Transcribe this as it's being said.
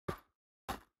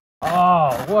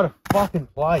Oh, what a fucking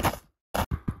place.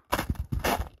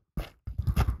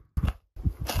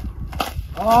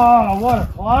 Oh, what a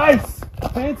place.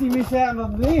 Fancy miss out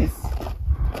on this.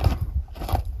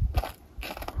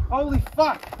 Holy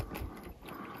fuck.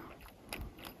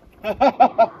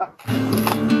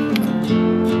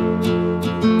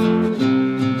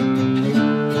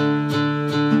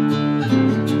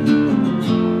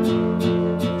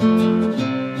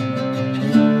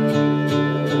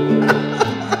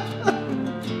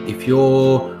 If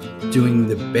you're doing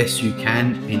the best you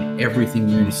can in everything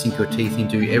you sink your teeth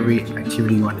into, every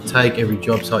activity you undertake, every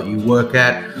job site you work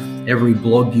at, every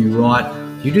blog you write,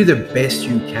 you do the best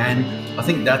you can, I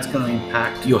think that's going to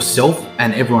impact yourself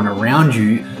and everyone around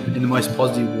you in the most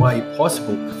positive way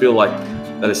possible. I feel like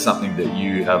that is something that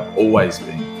you have always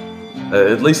been.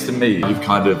 At least to me, you've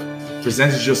kind of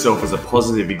presented yourself as a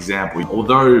positive example.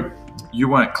 Although you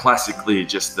weren't classically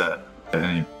just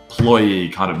an employee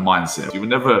kind of mindset. You were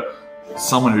never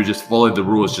someone who just followed the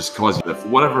rules just because, for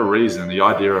whatever reason, the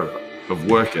idea of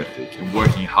work ethic and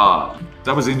working hard,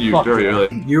 that was in you very early.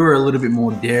 You were a little bit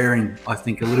more daring, I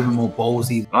think, a little bit more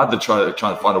ballsy. I had to try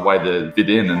to find a way to fit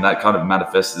in, and that kind of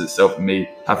manifested itself in me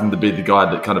having to be the guy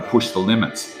that kind of pushed the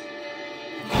limits.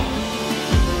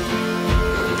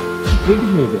 Big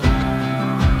music.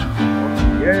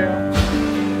 Yeah.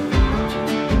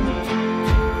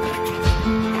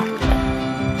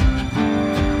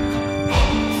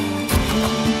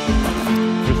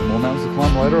 Mountains to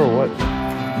climb later or what?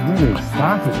 You really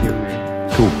started here, man.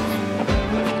 Cool.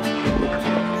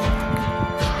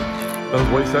 That was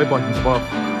what you say, Bluff and Bluff?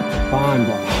 Fine,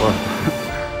 Bluff.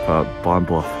 Fine,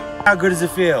 Bluff. How good does it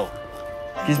feel?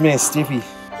 Gives me a stiffy.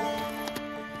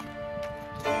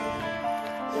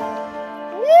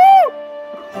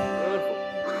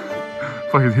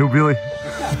 Fucking hillbilly.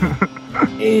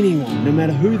 Anyone, no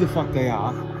matter who the fuck they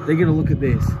are, they're gonna look at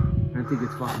this and think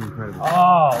it's fucking incredible.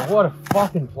 Oh, what a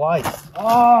fucking place.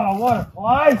 Oh, what a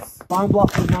place. Fine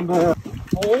Bluff is number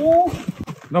 4.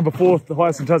 Number 4, the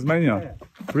highest in Tasmania.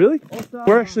 Yeah. Really? Also,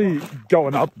 we're actually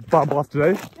going up Fine Bluff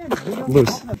today. Yeah,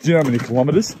 Lewis, do you know how many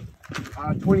kilometres?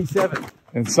 27.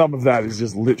 And some of that is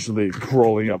just literally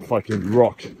crawling up fucking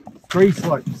rock. 3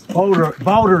 slopes.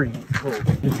 Bouldering.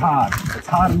 It's hard. It's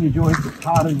hard on your joints. It's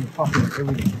hard on your fucking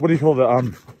everything. What do you call the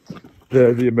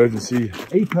emergency?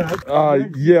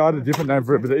 EPIRB. Yeah, I had a different name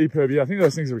for it, but the EPIRB, yeah, I think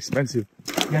those things are expensive.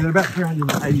 Yeah, they're about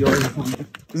 380 euros or something.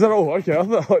 Is that all? Okay, I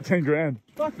thought like 10 grand.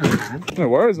 Fuck no, man. No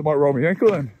worries, I might roll my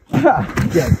ankle then.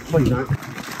 Yeah, please don't.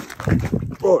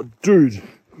 Oh, dude.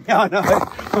 Yeah, I know.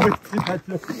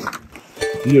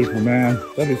 Beautiful, man.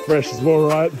 That'd be fresh as well,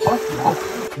 right?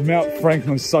 Mount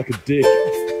Franklin suck a dick.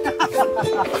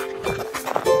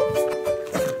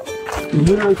 You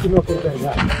literally could not get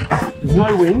that. There's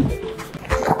no wind.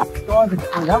 Skies are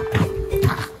clear.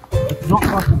 It's not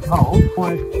fucking cold.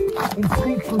 My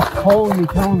instinct was cold and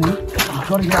you're telling me you've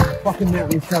got to get up the fucking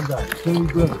mountain in Saturday. It's going to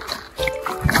be good.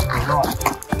 Alright.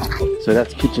 So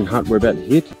that's Kitchen Hut we're about to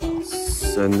hit.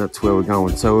 And that's where we're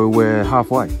going. So we're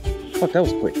halfway. Fuck, that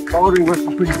was quick. Bouldering must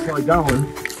be pretty slow going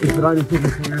if it only took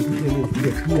us around 15 minutes to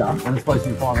get here and it's supposed to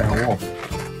be a 5-hour walk.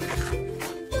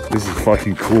 This is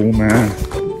fucking cool, man.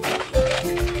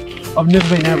 I've never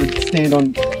been able to stand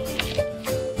on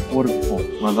water before,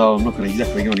 although I'm not going to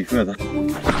exactly go any further.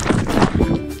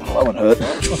 Oh, that one hurt.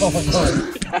 Oh no.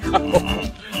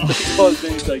 I was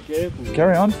being so careful.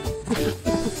 Carry on.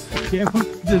 Careful,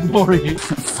 there's more in it.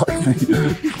 Fuck me.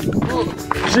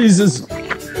 Jesus.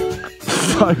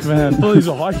 Fuck, man. I thought these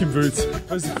were hiking boots.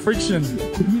 Where's the friction?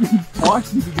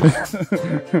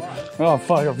 Oh,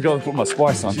 fuck, I forgot to put my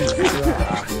spice on.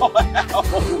 Wow.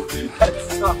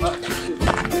 That's so much.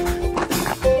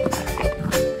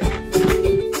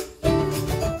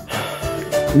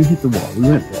 We hit the wall, we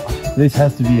went right. This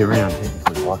has to be around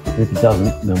technically, right? If it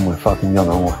doesn't, then we're fucking going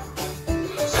on.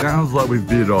 Sounds like we've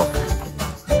veered off.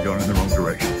 We're going in the wrong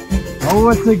direction. Oh,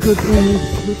 that's a good thing.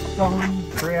 It's going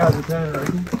 3 hours a turn, I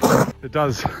reckon. It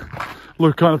does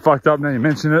look kind of fucked up now you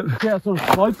mention it. Yeah, it sort of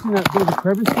slopes in that bit of a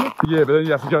crevice bit. Yeah, but then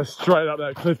you have to go straight up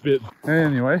that cliff bit.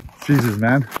 Anyway, Jesus,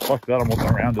 man. Fuck that, I'm walking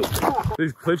around it.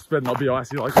 These cliffs better not be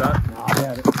icy like that. No, I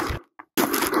doubt it.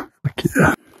 Fuck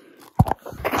yeah.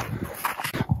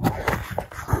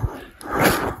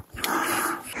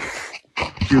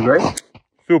 You agree?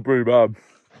 Feel pretty bad.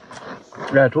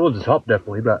 Yeah, towards the top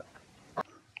definitely, but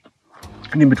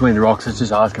in between the rocks, it's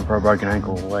just asking for a broken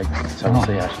ankle or leg. So we'll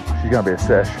see actually. She's gonna be a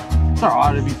sesh. It's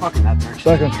alright, it'll be fucking that direction.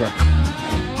 Back on track.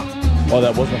 Oh,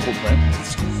 that wasn't a footprint.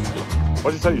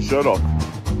 Why'd you take your shirt off?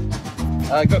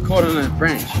 I got caught on a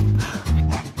branch.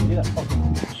 Yeah, that fucking...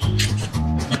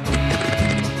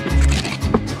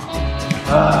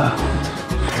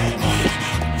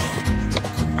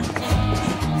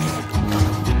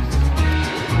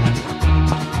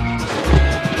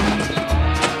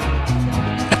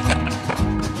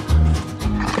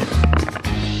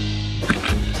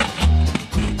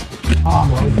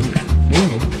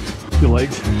 your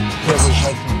legs. He's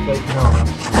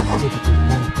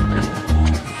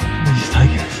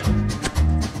taking us.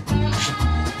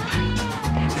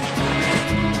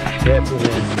 Careful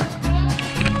there.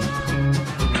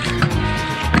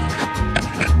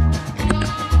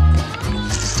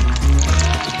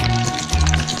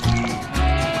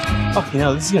 Fucking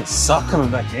hell, this is gonna suck coming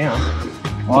back down.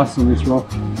 Ice on this rock.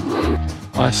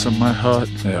 Ice on my heart.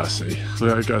 Yeah, I see.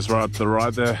 Look how it goes right up to the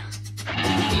right there.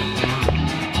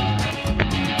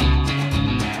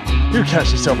 You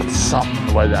catch yourself at something on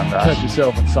the way down there. Catch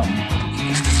yourself at something.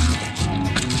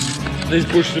 These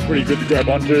bushes are pretty good to grab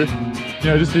onto. You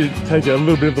know, just to take a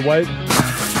little bit of the weight.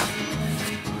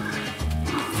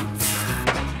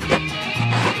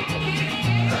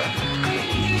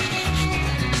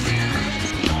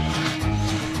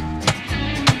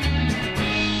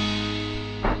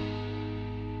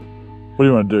 What do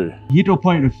you want to do? You get to a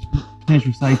point of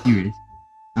potential safety risk.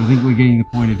 I think we're getting the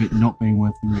point of it not being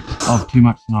worth the risk. Of too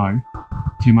much snow,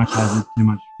 too much hazard, too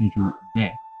much potential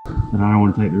death. But I don't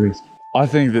want to take the risk. I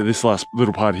think that this last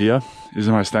little part here is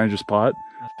the most dangerous part.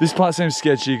 This part seems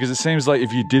sketchy because it seems like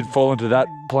if you did fall into that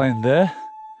plane there,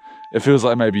 it feels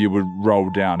like maybe you would roll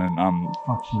down and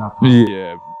Fuck shit up.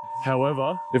 yeah.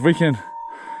 However, if we can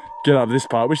get up this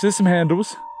part, which there's some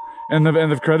handles, and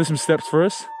they've created some steps for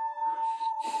us.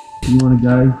 You want to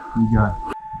go? You go.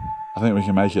 I think we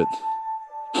can make it.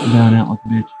 You're going out like a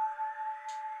bitch.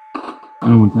 I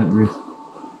don't want to take the risk.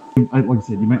 Like I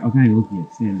said, I can't even look at you.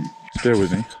 Stand there. Bear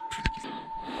with me.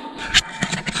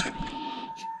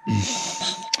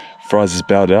 Fryzie is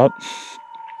bowed out,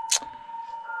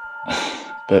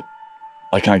 but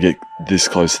I can't get this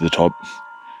close to the top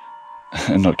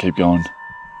and not keep going.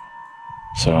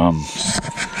 So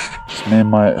just me and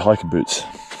my hiking boots.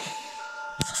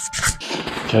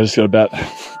 Okay, I just got about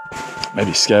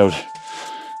maybe scaled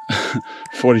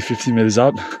 40-50 meters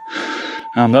up.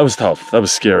 That was tough. That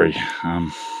was scary.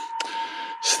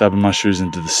 Stabbing my shoes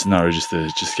into the snow just to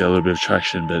get a little bit of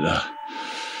traction, but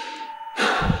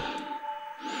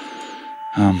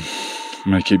I'm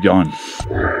gonna keep going.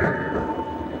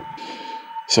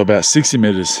 So about 60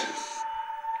 meters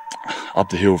up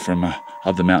the hill from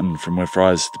up the mountain from where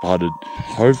Fryzie departed.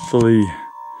 Hopefully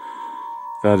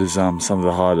that is some of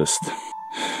the hardest.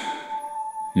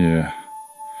 Yeah.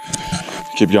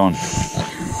 Keep going.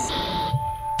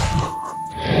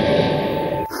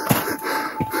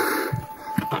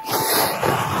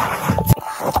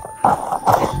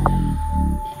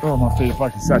 Oh, my feet are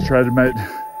fucking saturated, mate.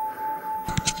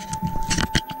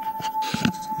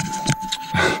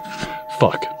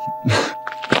 Fuck.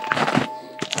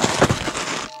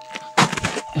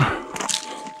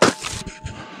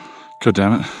 God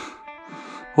damn it.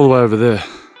 All the way over there.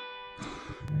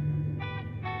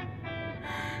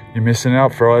 You're missing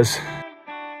out, Fryzie.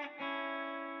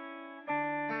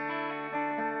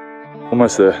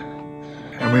 Almost there.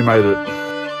 And we made it.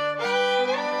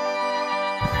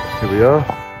 Here we are.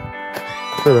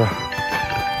 Better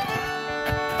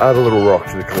add a little rock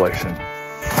to the collection.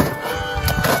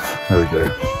 There we go.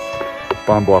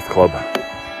 Bluff Club.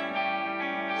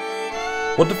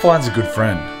 What defines a good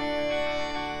friend?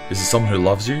 Is it someone who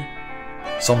loves you?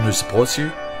 Someone who supports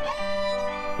you?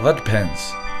 Well, that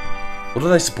depends. What are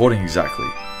they supporting exactly?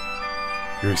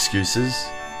 Your excuses?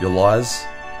 Your lies?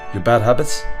 Your bad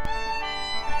habits?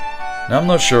 Now, I'm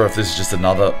not sure if this is just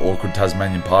another awkward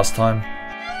Tasmanian pastime,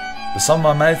 but some of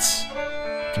my mates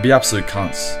can be absolute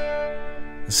cunts.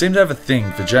 They seem to have a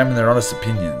thing for jamming their honest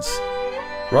opinions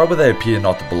right where they appear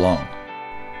not to belong.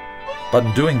 But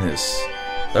in doing this,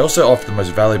 they also offer the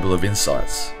most valuable of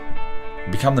insights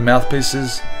and become the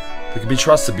mouthpieces that can be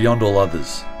trusted beyond all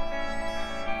others.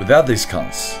 Without these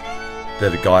cunts, there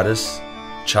to guide us,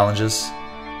 challenge us,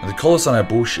 and to call us on our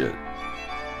bullshit,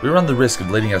 we run the risk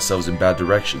of leading ourselves in bad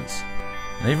directions,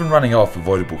 and even running off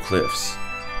avoidable cliffs.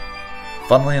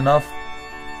 Funnily enough,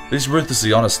 these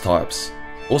ruthlessly honest types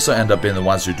also end up being the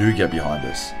ones who do get behind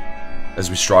us, as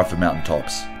we strive for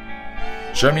mountaintops.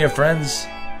 Show me your friends,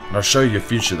 and I'll show you your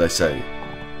future, they say.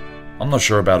 I'm not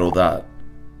sure about all that,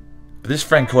 but this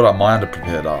friend caught up my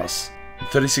underprepared ass, in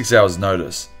 36 hours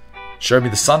notice, showed me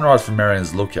the sunrise from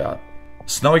Marian's Lookout,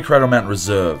 snowy Cradle Mountain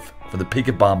Reserve from the peak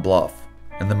of Bluff,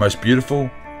 and the most beautiful,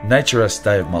 nature-esque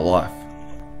day of my life.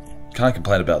 Can't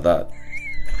complain about that.